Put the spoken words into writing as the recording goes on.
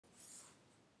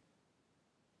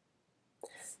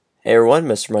Hey everyone,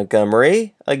 Mr.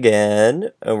 Montgomery again,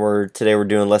 and today we're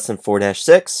doing lesson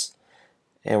 4-6,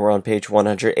 and we're on page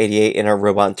 188 in our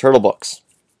Robot and Turtle books.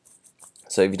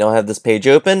 So if you don't have this page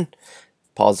open,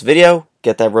 pause the video,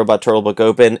 get that Robot Turtle book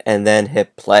open, and then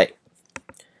hit play.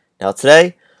 Now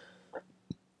today,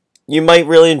 you might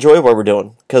really enjoy what we're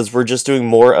doing, because we're just doing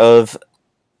more of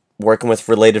working with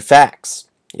related facts,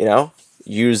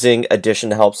 using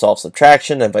addition to help solve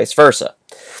subtraction and vice versa.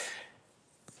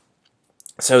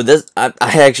 So I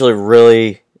actually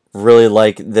really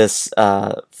like this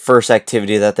first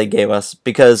activity that they gave us,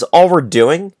 because all we're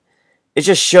doing is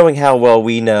just showing how well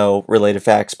we know related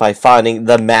facts by finding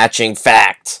the matching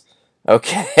fact.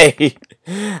 Okay?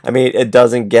 I mean, it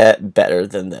doesn't get better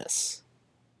than this.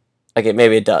 Okay,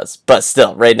 maybe it does, but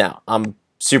still, right now, I'm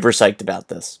super psyched about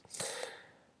this.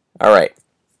 Alright.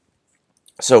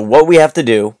 So what we have to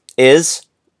do is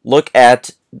look at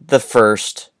the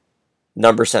first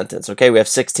number sentence. Okay, we have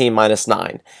 16 minus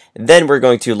 9. And then we're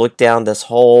going to look down this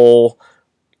whole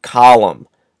column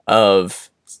of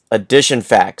addition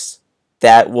facts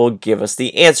that will give us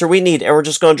the answer we need, and we're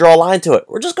just going to draw a line to it.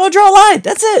 We're just going to draw a line.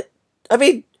 That's it. I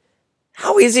mean,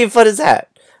 how easy and fun is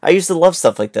that? I used to love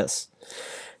stuff like this.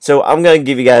 So I'm going to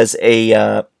give you guys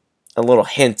a little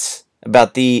hint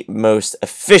about the most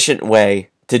efficient way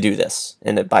to do this.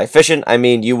 And by efficient, I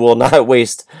mean you will not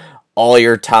waste all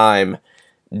your time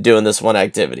doing this one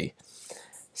activity.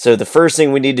 So the first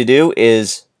thing we need to do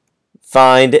is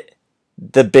find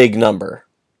the big number.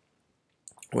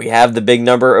 We have the big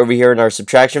number over here in our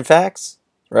subtraction facts,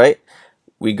 right?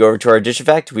 We go over to our addition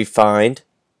fact, we find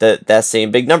that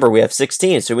same big number. We have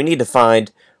 16, so we need to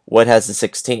find what has the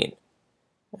 16.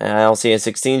 And I don't see any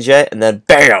 16s yet, and then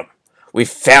bam! We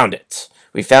found it.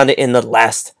 We found it in the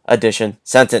last addition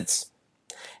sentence.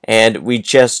 And we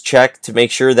just check to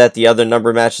make sure that the other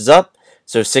number matches up.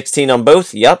 So 16 on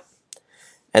both, yep.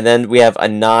 And then we have a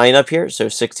 9 up here, so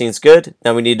 16 is good.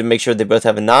 Now we need to make sure they both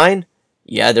have a 9.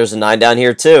 Yeah, there's a 9 down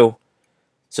here too.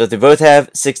 So if they both have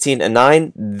 16 and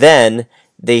 9, then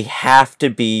they have to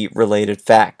be related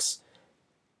facts,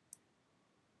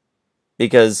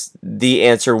 because the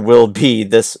answer will be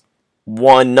this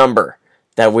one number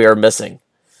that we are missing.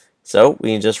 So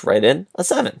we can just write in a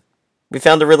 7. We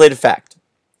found a related fact.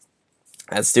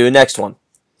 Let's do the next one.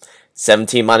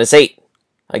 17 minus 8.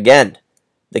 Again,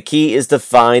 the key is to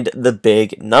find the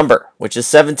big number, which is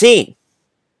 17.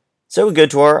 So we go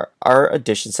to our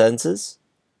addition sentences,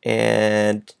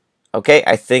 and okay,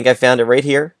 I think I found it right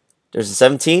here. There's a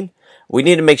 17. We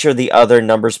need to make sure the other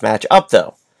numbers match up,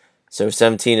 though. So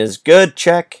 17 is good,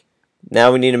 check.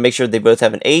 Now we need to make sure they both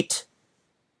have an 8.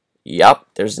 Yup,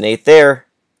 there's an 8 there.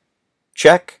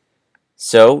 Check.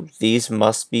 So these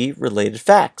must be related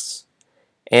facts.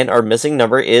 And our missing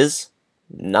number is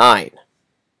 9.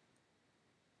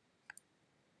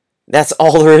 That's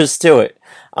all there is to it.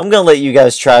 I'm going to let you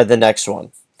guys try the next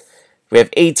one. We have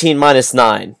 18 minus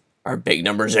 9. Our big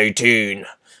number is 18.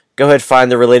 Go ahead,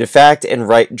 find the related fact, and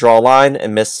draw a line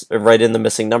and write in the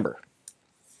missing number.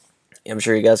 I'm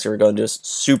sure you guys are going to do this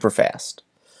super fast.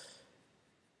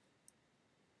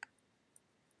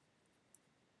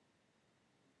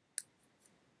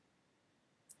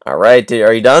 Alright,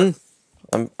 are you done?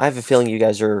 I have a feeling you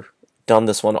guys are done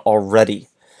this one already.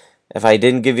 If I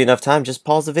didn't give you enough time, just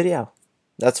pause the video.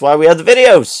 That's why we have the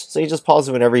videos. So you just pause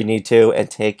it whenever you need to and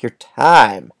take your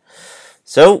time.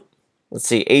 So, let's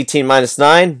see. 18 minus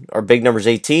 9. Our big number is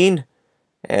 18.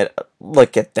 And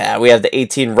look at that. We have the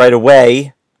 18 right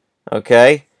away.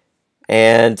 Okay.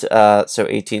 And so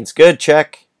 18 is good.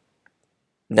 Check.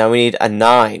 Now we need a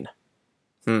 9.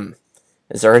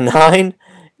 Is there a 9?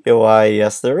 Why,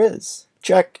 yes, there is.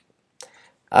 Check.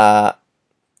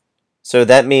 So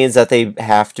that means that they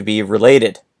have to be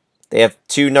related. They have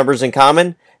two numbers in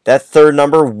common. That third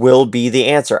number will be the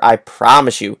answer. I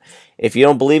promise you. If you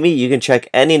don't believe me, you can check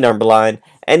any number line,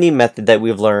 any method that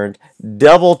we've learned.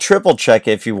 Double, triple check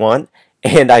if you want.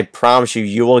 And I promise you,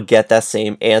 you will get that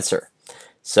same answer.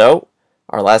 So,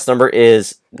 our last number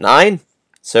is 9.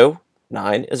 So,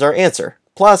 9 is our answer.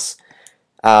 Plus,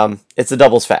 it's a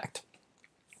doubles fact.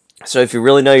 So, if you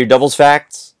really know your doubles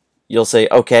facts, you'll say,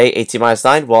 okay, 18 minus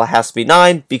 9, well, it has to be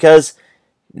 9, because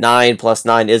 9 plus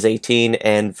 9 is 18,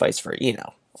 and vice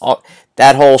versa.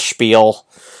 That whole spiel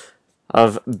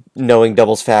of knowing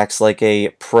doubles facts like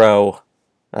a pro.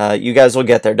 You guys will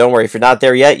get there. Don't worry. If you're not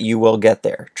there yet, you will get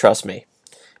there. Trust me.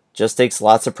 Just takes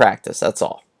lots of practice. That's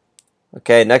all.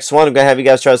 Okay, next one. I'm going to have you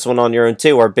guys try this one on your own,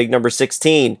 too. Our big number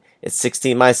 16. It's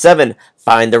 16 minus 7.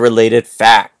 Find the related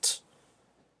fact.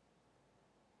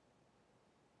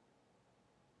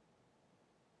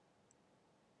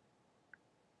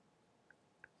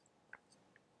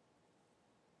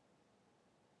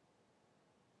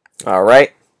 All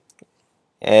right.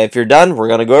 And if you're done, we're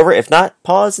going to go over it. If not,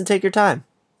 pause and take your time.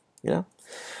 You know?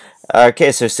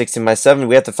 Okay, so 16 minus 7.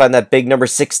 We have to find that big number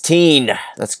 16.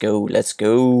 Let's go. Let's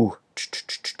go.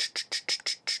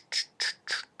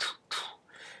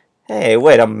 Hey,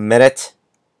 wait a minute.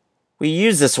 We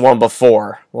used this one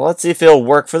before. Well, let's see if it'll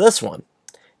work for this one.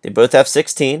 They both have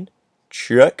 16.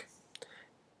 Check.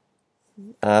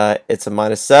 It's a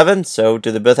minus 7, so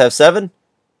do they both have 7?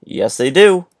 Yes, they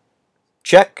do.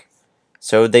 Check.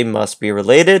 So they must be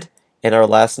related, and our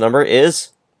last number is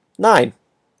 9.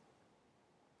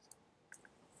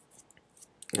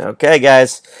 Okay,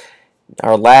 guys.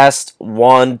 Our last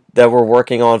one that we're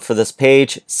working on for this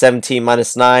page, 17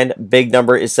 minus 9. Big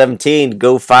number is 17.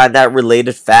 Go find that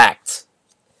related fact.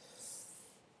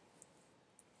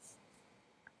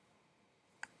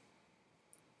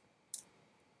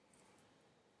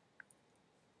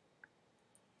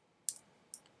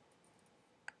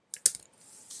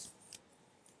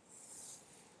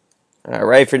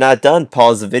 Alright, if you're not done,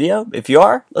 pause the video. If you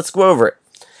are, let's go over it.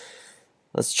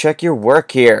 Let's check your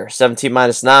work here. 17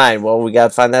 minus 9. Well, we got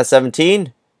to find that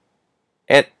 17.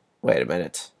 And, wait a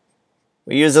minute.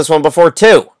 We used this one before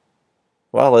too.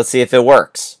 Well, let's see if it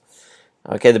works.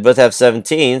 Okay, they both have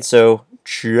 17, so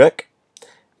check.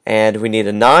 And we need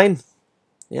a 9.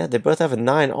 Yeah, they both have a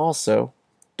 9 also.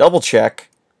 Double check.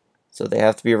 So they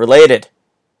have to be related.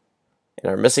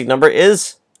 And our missing number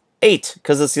is 8,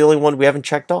 because it's the only one we haven't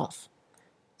checked off.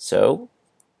 So,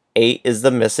 8 is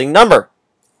the missing number.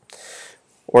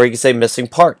 Or you can say missing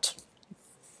part.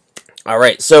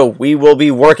 Alright, so we will be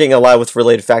working a lot with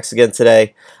related facts again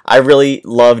today. I really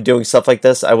love doing stuff like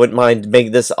this. I wouldn't mind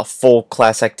making this a full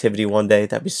class activity one day.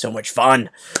 That'd be so much fun.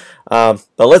 But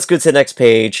let's go to the next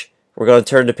page. We're going to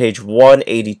turn to page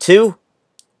 182.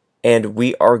 And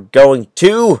we are going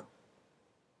to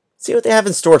see what they have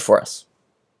in store for us.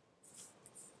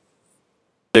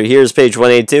 So here's page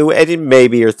 182. And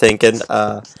maybe you're thinking,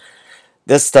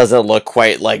 this doesn't look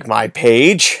quite like my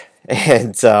page.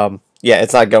 And yeah,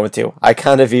 it's not going to. I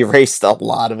kind of erased a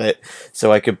lot of it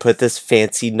so I could put this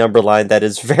fancy number line that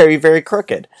is very, very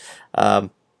crooked. But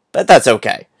that's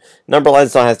okay. Number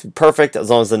lines don't have to be perfect. As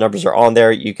long as the numbers are on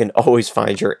there, you can always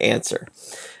find your answer.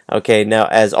 Okay, now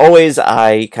as always,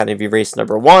 I kind of erased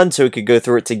number 1 so we could go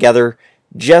through it together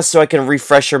just so I can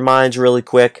refresh your minds really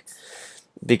quick.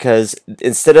 Because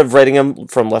instead of writing them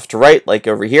from left to right, like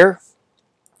over here,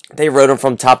 they wrote them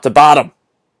from top to bottom.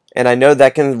 And I know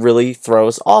that can really throw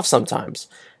us off sometimes.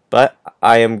 But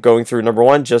I am going through number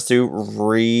 1 just to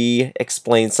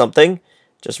re-explain something.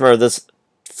 Just remember this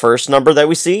first number that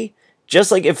we see.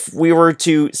 Just like if we were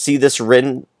to see this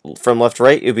written from left to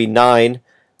right, it would be 9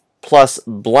 plus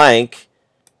blank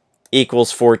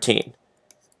equals 14.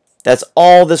 That's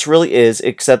all this really is,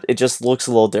 except it just looks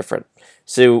a little different.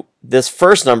 So this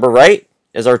first number, right,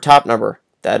 is our top number.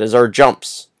 That is our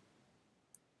jumps.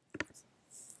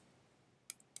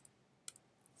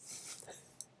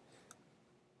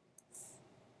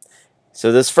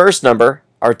 So this first number,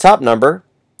 our top number,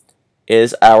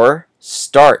 is our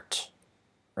start.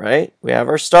 Right? We have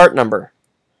our start number.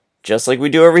 Just like we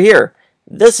do over here.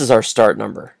 This is our start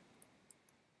number.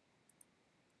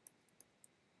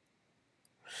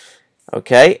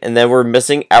 Okay, and then we're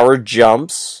missing our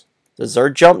jumps. This is our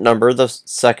jump number, the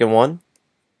second one.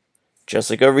 Just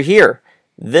like over here.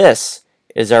 This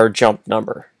is our jump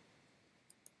number.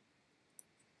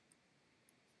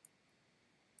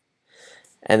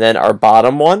 And then our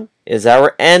bottom one is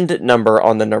our end number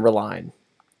on the number line.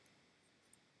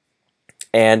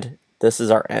 And this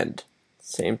is our end.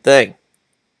 Same thing.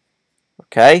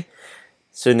 Okay?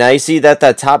 So now you see that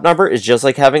that top number is just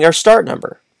like having our start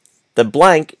number. The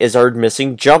blank is our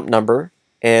missing jump number,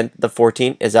 and the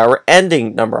 14 is our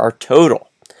ending number, our total.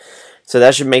 So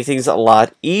that should make things a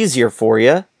lot easier for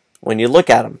you when you look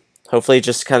at them. Hopefully it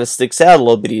just kind of sticks out a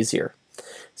little bit easier.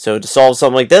 So to solve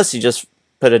something like this, you just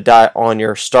put a dot on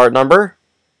your start number,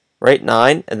 right,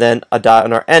 9, and then a dot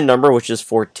on our end number, which is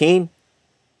 14.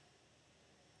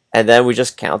 And then we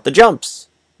just count the jumps.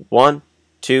 1,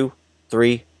 2,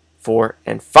 3, 4,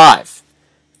 and 5.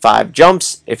 5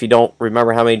 jumps. If you don't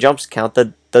remember how many jumps, count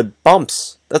the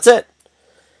bumps. That's it.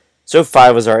 So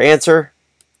 5 was our answer.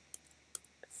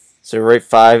 So write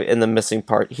 5 in the missing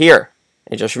part here.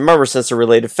 And just remember, since they're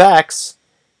related facts,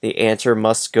 the answer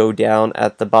must go down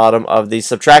at the bottom of the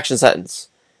subtraction sentence.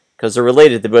 Because they're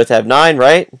related. They both have 9,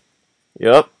 right?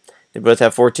 Yep. They both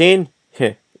have 14?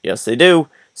 Yes, they do.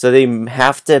 So they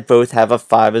have to both have a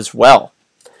 5 as well.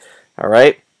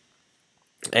 Alright?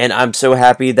 And I'm so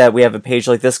happy that we have a page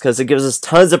like this because it gives us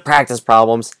tons of practice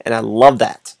problems, and I love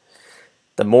that.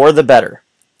 The more, the better.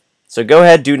 So go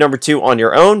ahead, do number 2 on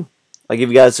your own. I'll give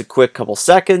you guys a quick couple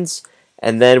seconds,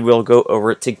 and then we'll go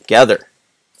over it together.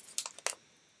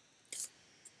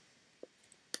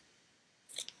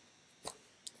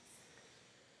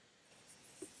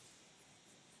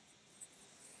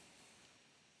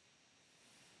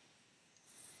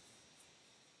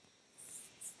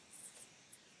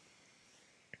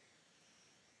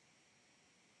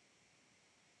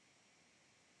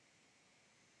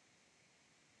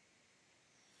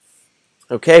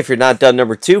 Okay, if you're not done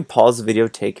number 2, pause the video,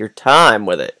 take your time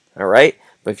with it. Alright,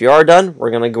 but if you are done, we're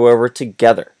going to go over it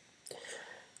together.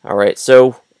 Alright,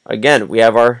 so again, we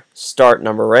have our start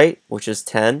number, right, which is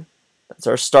 10. That's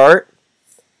our start.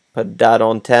 Put a dot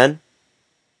on 10.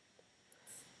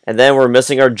 And then we're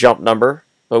missing our jump number,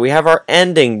 but we have our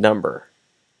ending number.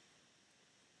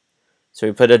 So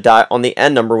we put a dot on the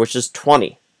end number, which is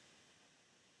 20.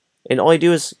 And all you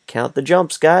do is count the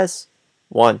jumps, guys.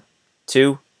 1,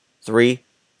 2, 3,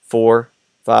 4,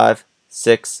 5,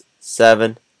 6,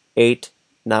 7, 8,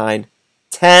 9,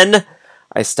 10.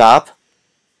 I stop,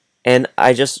 and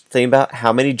I just think about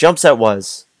how many jumps that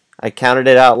was. I counted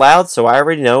it out loud, so I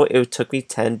already know it took me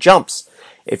 10 jumps.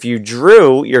 If you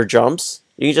drew your jumps,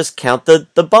 you can just count the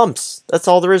bumps. That's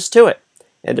all there is to it.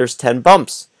 And there's 10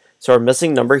 bumps. So our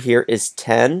missing number here is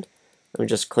 10. Let me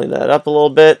just clean that up a little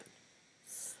bit.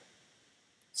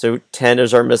 So 10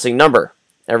 is our missing number.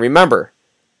 And remember,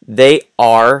 they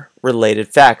are related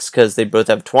facts because they both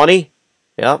have 20.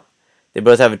 Yep. They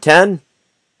both have a 10.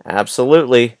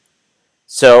 Absolutely.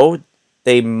 So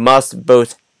they must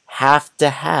both have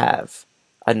to have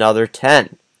another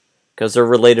 10 because they're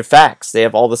related facts. They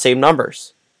have all the same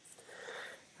numbers.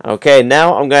 Okay,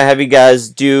 now I'm going to have you guys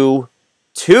do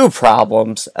 2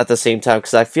 problems at the same time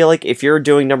because I feel like if you're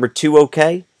doing number 2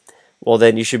 okay, well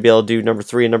then you should be able to do number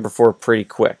 3 and number 4 pretty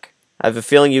quick. I have a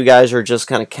feeling you guys are just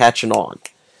kind of catching on.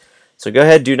 So go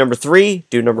ahead, do number 3,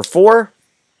 do number 4.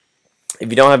 If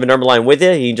you don't have a number line with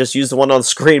you, you can just use the one on the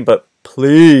screen, but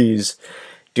please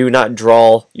do not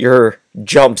draw your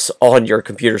jumps on your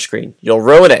computer screen. You'll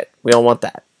ruin it. We don't want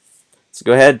that. So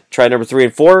go ahead, try number 3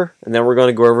 and 4, and then we're going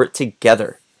to go over it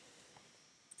together.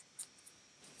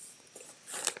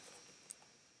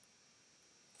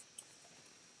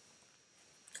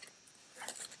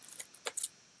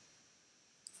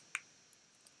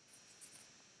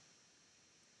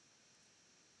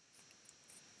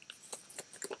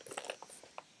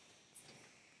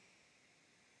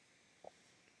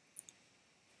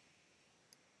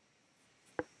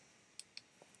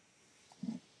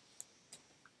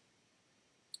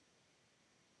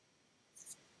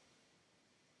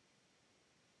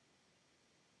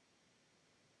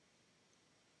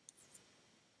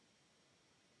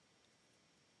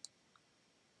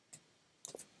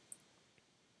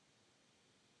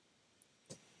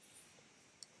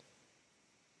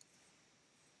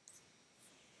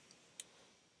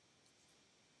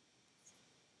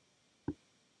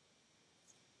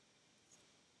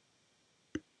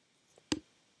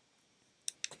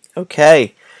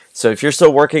 Okay, so if you're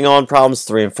still working on problems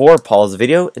 3 and 4, pause the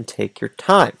video and take your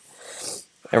time.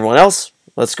 Everyone else,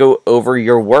 let's go over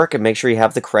your work and make sure you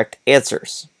have the correct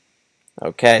answers.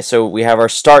 Okay, so we have our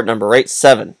start number, right?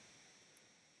 7.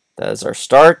 That is our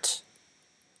start.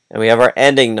 And we have our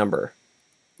ending number,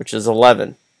 which is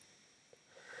 11.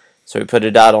 So we put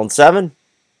a dot on 7,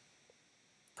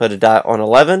 put a dot on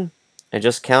 11, and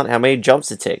just count how many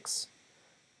jumps it takes.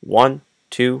 1,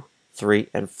 2, 3,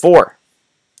 and 4.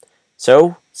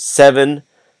 So 7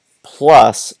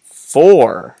 plus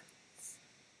 4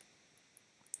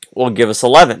 will give us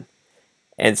 11.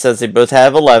 And since they both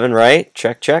have 11, right?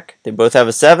 Check, check. They both have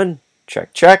a 7.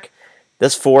 Check, check.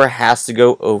 This 4 has to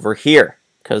go over here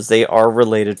because they are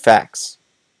related facts.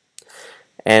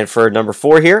 And for number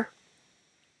 4 here,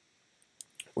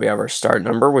 we have our start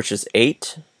number, which is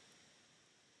 8.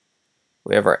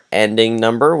 We have our ending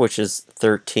number, which is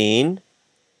 13.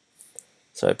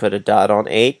 So I put a dot on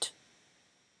 8.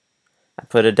 I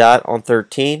put a dot on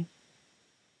 13.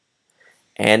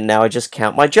 And now I just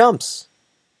count my jumps.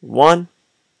 1,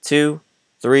 2,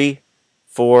 3,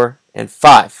 4, and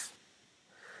 5.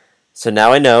 So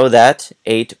now I know that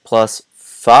 8 plus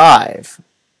 5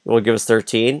 will give us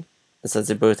 13. And since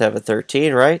they both have a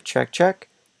 13, right? Check, check.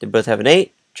 They both have an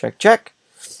 8. Check, check.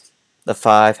 The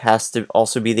 5 has to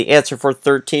also be the answer for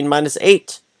 13 minus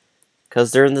 8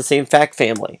 because they're in the same fact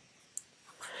family.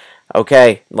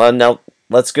 Okay, now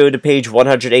let's go to page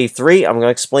 183. I'm going to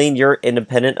explain your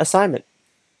independent assignment.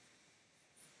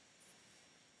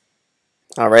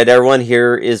 Alright everyone,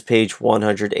 here is page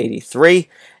 183,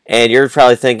 and you're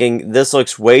probably thinking this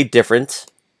looks way different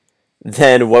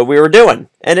than what we were doing,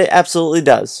 and it absolutely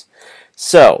does.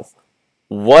 So,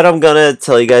 what I'm going to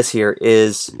tell you guys here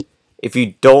is if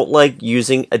you don't like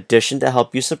using addition to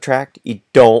help you subtract, you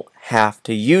don't have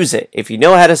to use it. If you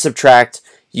know how to subtract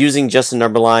using just a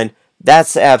number line,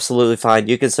 that's absolutely fine.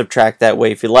 You can subtract that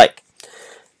way if you like.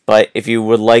 But if you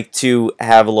would like to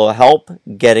have a little help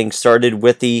getting started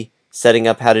with the setting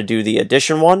up how to do the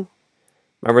addition one,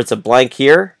 remember it's a blank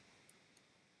here.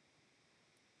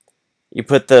 You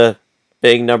put the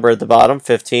big number at the bottom,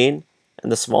 15,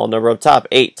 and the small number up top,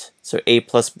 8. So 8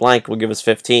 plus blank will give us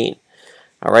 15.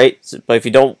 All right, but if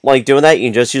you don't like doing that, you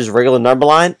can just use a regular number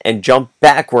line and jump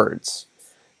backwards.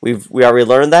 We already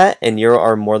learned that, and you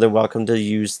are more than welcome to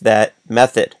use that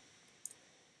method.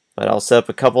 But I'll set up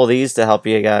a couple of these to help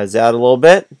you guys out a little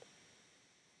bit.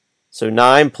 So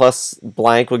 9 plus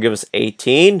blank will give us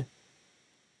 18.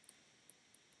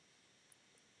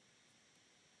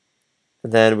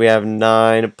 And then we have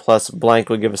 9 plus blank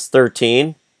will give us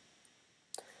 13.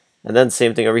 And then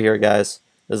same thing over here, guys.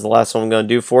 This is the last one I'm going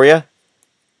to do for you.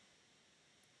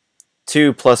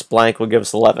 2 plus blank will give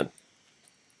us 11.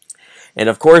 And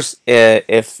of course,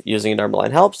 if using a number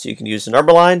line helps, you can use a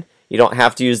number line. You don't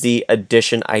have to use the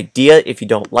addition idea if you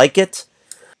don't like it.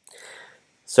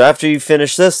 So after you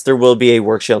finish this, there will be a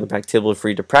worksheet on the back table for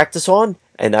you to practice on,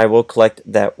 and I will collect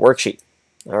that worksheet.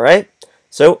 All right?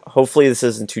 So hopefully this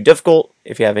isn't too difficult.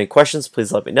 If you have any questions,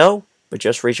 please let me know. But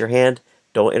just raise your hand.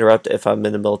 Don't interrupt if I'm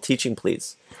in the middle of teaching,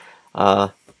 please.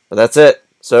 But that's it.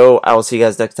 So I will see you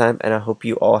guys next time, and I hope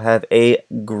you all have a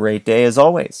great day as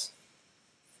always.